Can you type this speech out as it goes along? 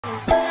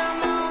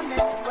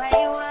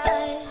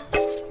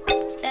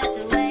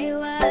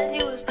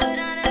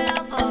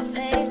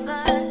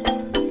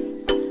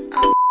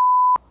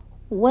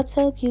What's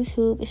up,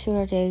 YouTube? It's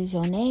your girl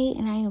Jonay,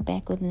 and I am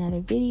back with another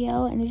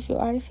video. And as you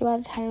already see by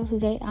the title,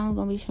 today I'm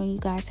going to be showing you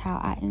guys how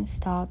I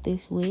installed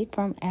this wig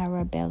from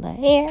Arabella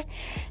hair.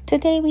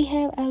 Today we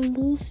have a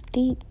loose,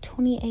 deep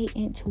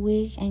 28-inch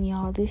wig, and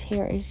y'all, this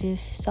hair is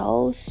just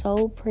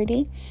so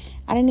pretty.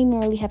 I didn't even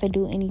really have to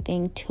do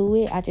anything to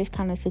it. I just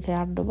kind of took it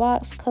out of the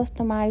box,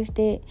 customized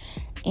it,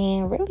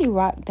 and really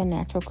rocked the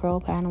natural curl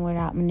pattern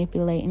without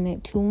manipulating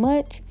it too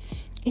much.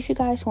 If you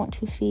guys want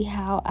to see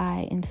how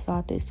I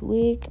installed this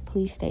wig,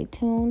 please stay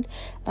tuned.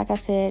 Like I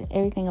said,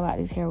 everything about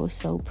this hair was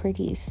so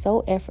pretty. It's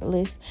so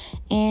effortless.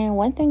 And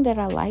one thing that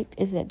I liked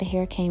is that the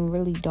hair came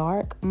really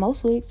dark.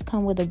 Most wigs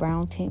come with a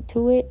brown tint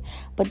to it,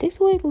 but this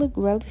wig looked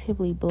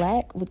relatively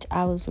black, which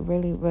I was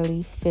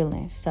really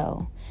feeling.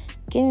 So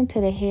getting into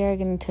the hair,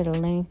 getting into the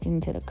length, getting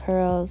into the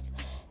curls,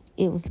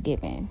 it was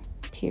given.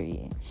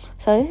 Period.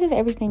 So this is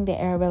everything that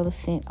Arabella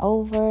sent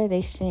over.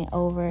 They sent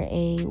over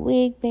a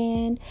wig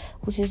band,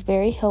 which is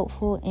very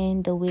helpful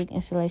in the wig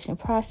installation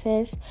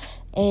process,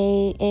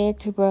 a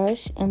edge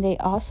brush, and they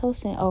also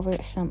sent over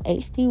some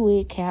HD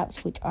wig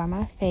caps, which are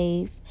my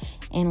faves,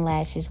 and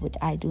lashes, which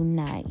I do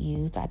not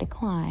use. I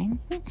decline.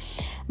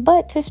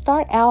 But to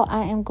start out,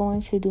 I am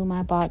going to do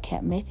my bald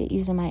cap method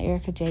using my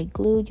Erica J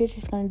glue. You're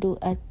just going to do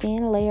a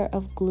thin layer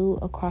of glue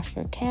across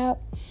your cap,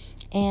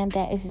 and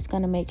that is just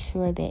going to make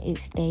sure that it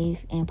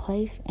stays in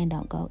place and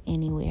don't go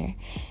anywhere.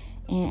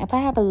 And if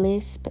I have a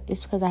lisp,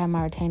 it's because I have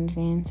my retainers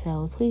in,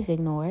 so please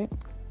ignore it.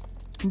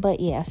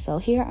 But yeah, so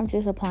here I'm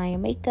just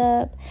applying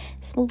makeup,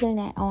 smoothing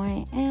that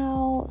on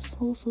out,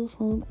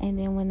 smooth, and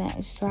then when that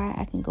is dry,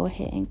 I can go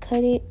ahead and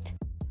cut it.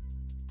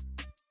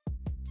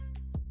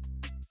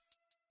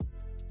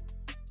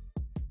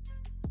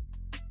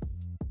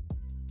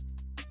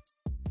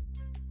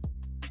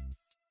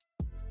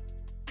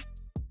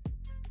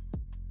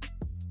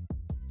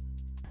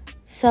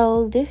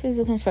 So this is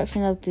the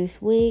construction of this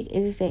wig.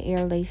 It is an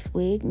air lace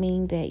wig,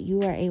 meaning that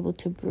you are able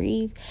to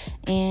breathe,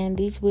 and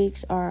these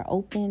wigs are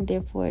open,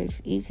 therefore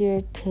it's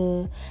easier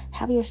to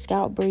have your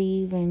scalp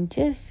breathe and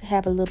just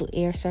have a little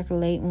air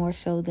circulate more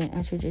so than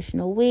a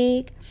traditional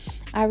wig.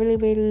 I really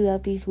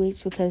love these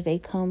wigs because they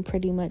come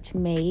pretty much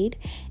made,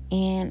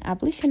 and I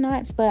bleach the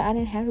knots, but I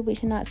didn't have to bleach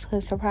the knots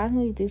because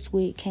surprisingly this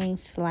wig came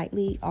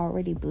slightly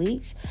already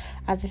bleached.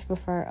 I just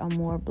prefer a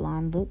more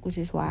blonde look, which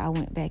is why I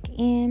went back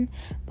in.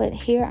 But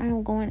here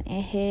I'm going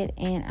ahead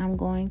and I'm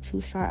going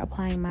to start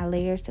applying my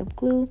layers of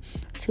glue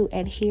to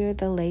adhere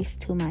the lace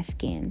to my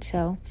skin.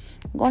 So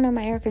I'm going on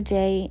my Erica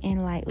J in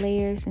light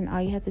layers, and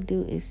all you have to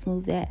do is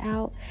smooth that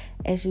out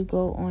as you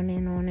go on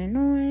and on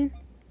and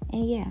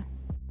yeah.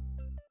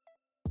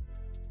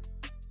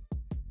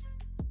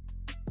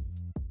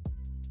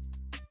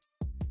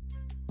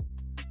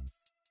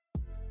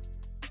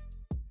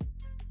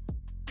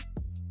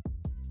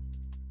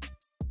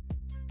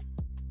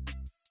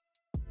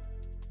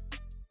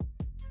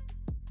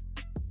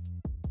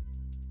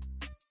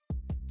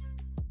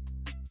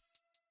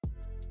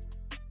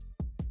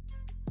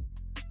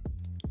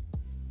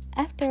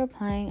 After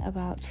applying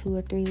about 2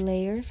 or 3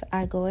 layers,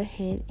 I go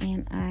ahead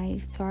and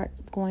I start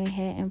going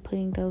ahead and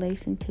putting the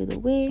lace into the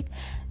wig.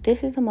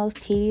 This is the most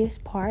tedious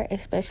part,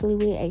 especially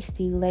with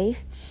HD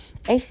lace.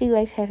 HD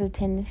lace has a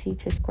tendency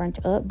to scrunch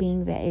up,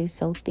 being that it is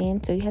so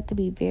thin. So you have to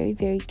be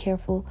very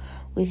careful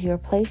with your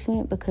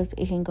placement because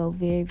it can go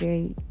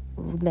very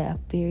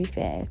left very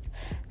fast.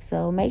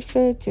 So make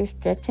sure that you're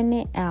stretching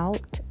it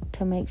out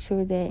to make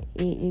sure that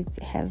it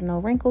has no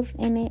wrinkles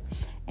in it,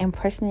 and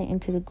pressing it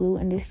into the glue,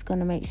 and this is going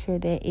to make sure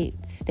that it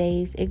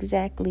stays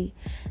exactly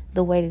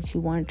the way that you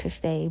want it to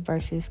stay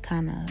versus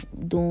kind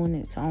of doing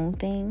its own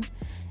thing.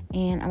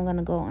 And I'm going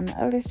to go on the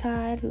other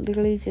side,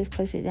 literally just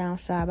place it down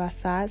side by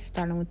side,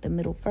 starting with the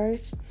middle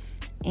first,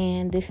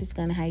 and this is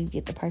going to how you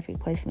get the perfect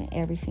placement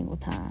every single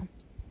time.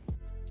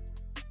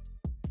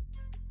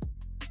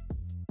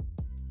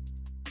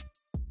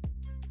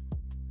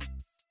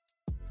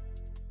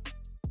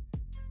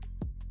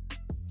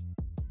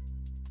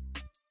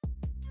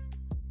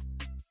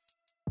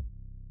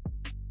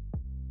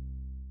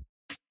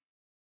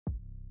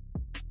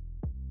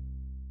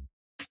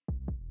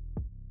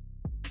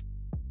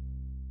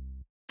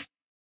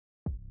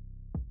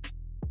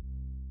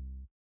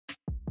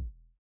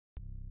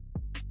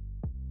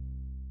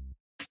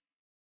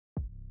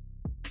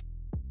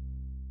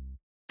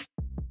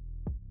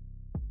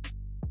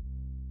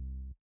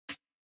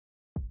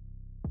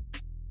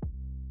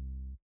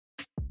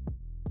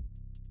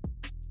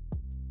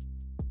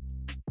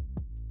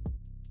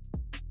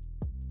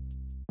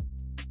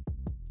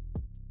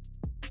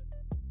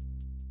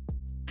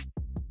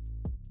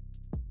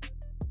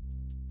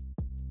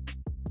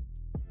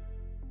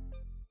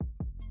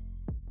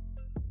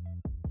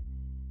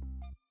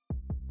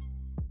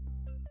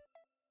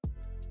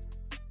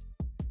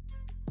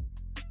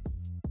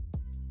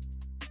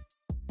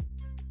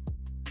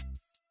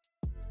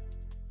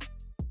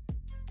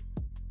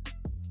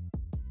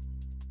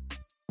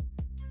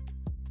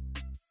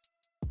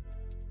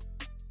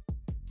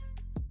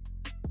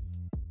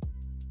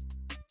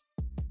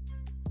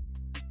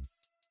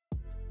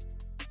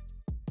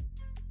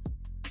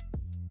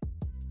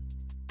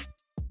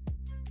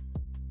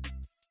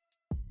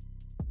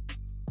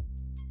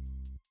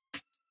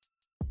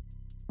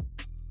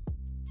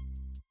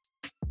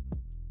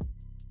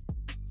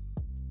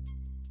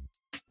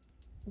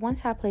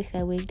 once I place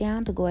that wig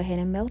down to go ahead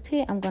and melt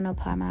it, I'm going to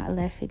apply my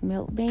elastic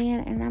melt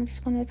band, and I'm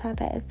just going to tie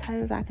that as tight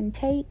as I can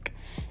take,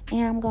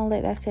 and I'm going to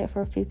let that set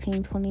for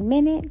 15-20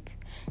 minutes.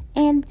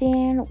 And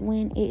then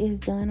when it is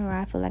done, or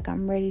I feel like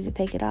I'm ready to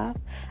take it off,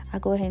 I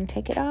go ahead and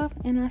take it off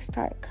and I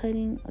start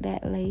cutting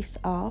that lace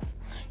off.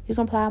 You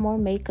can apply more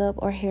makeup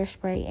or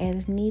hairspray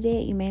as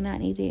needed. You may not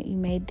need it, you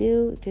may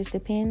do, it just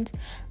depends.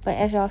 But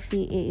as y'all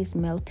see, it is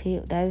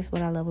melted. That is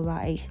what I love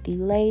about HD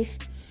lace.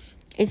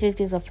 It just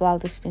gives a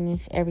flawless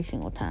finish every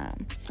single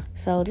time.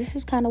 So this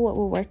is kind of what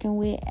we're working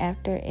with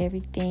after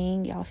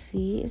everything. Y'all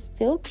see, it's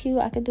still cute.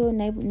 I could do a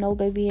no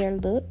baby hair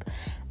look,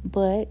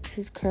 but this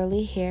is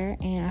curly hair,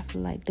 and I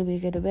feel like the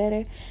bigger the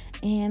better,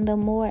 and the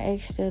more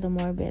extra the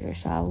more better.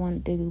 So I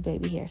wanted to do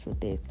baby hairs with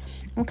this.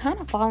 I'm kind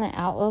of falling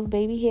out of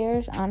baby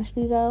hairs,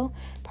 honestly though.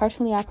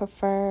 Personally, I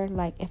prefer,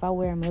 like, if I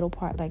wear a middle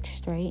part like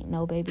straight,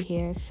 no baby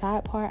hairs.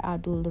 Side part, I'll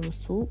do a little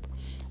swoop,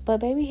 but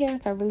baby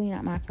hairs are really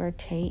not my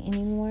forte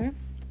anymore.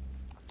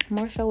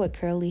 More so with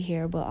curly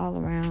hair, but all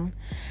around,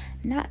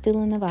 not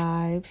feeling the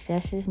vibes.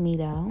 That's just me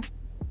though.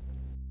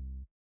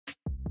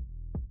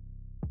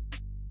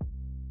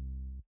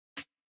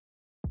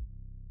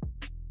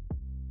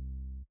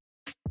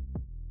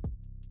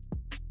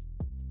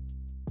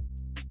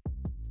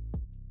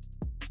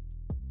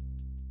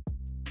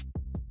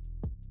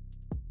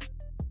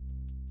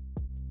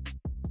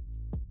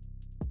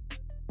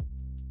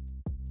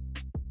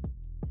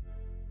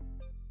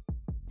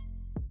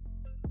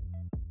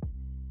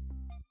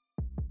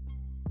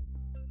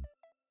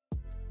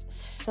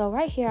 So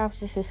right here, I was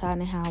just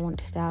deciding how I want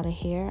to style the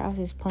hair. I was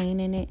just playing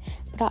in it,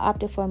 but I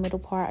opted for a middle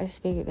part. I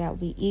just figured that would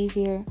be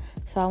easier.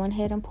 So I went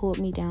ahead and pulled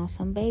me down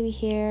some baby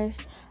hairs.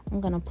 I'm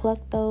going to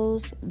pluck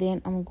those.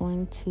 Then I'm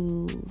going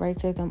to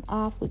razor them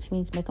off, which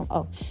means make them...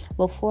 Oh,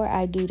 before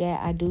I do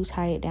that, I do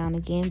tie it down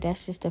again.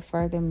 That's just to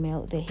further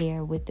melt the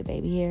hair with the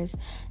baby hairs.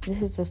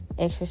 This is just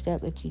extra step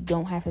that you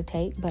don't have to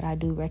take, but I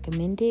do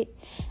recommend it.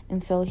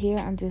 And so here,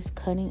 I'm just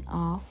cutting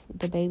off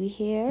the baby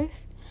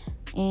hairs.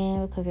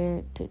 And because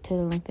they're to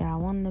the length that I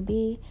want them to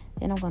be,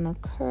 then I'm going to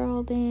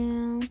curl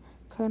them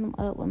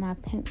up with my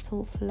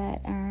pencil flat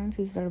irons.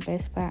 These are the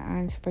best flat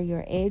irons for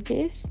your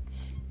edges,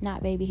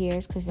 not baby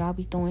hairs, because y'all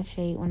be throwing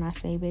shade when I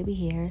say baby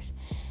hairs.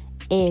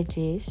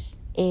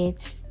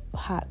 Edge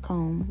hot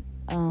comb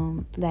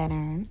flat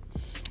iron.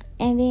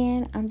 And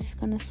then I'm just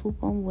going to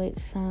swoop them with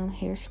some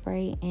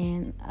hairspray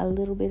and a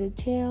little bit of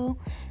gel.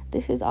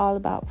 This is all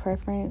about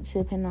preference.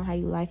 Depending on how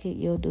you like it,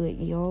 you'll do it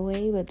your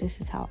way, but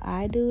this is how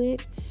I do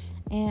it.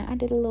 And I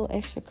did a little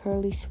extra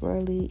curly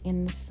swirly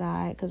in the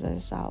side because I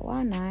just thought,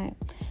 why not?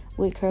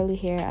 With curly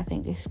hair, I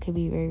think this could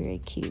be very, very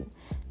cute.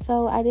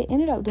 So I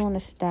ended up doing a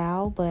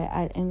style, but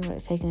I ended up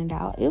taking it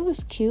out. It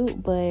was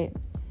cute, but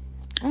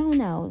I don't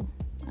know.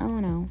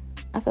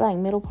 I feel like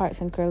middle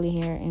parts and curly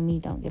hair and me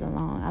don't get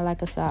along. I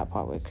like a side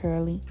part with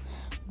curly.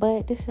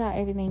 But this is how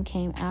everything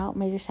came out.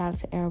 Major shout out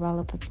to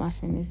Arabella for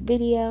sponsoring this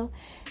video.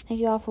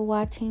 Thank you all for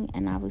watching,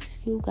 and I will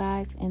see you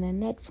guys in the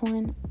next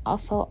one.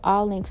 Also,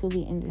 all links will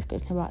be in the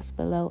description box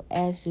below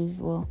as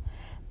usual.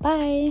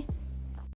 Bye.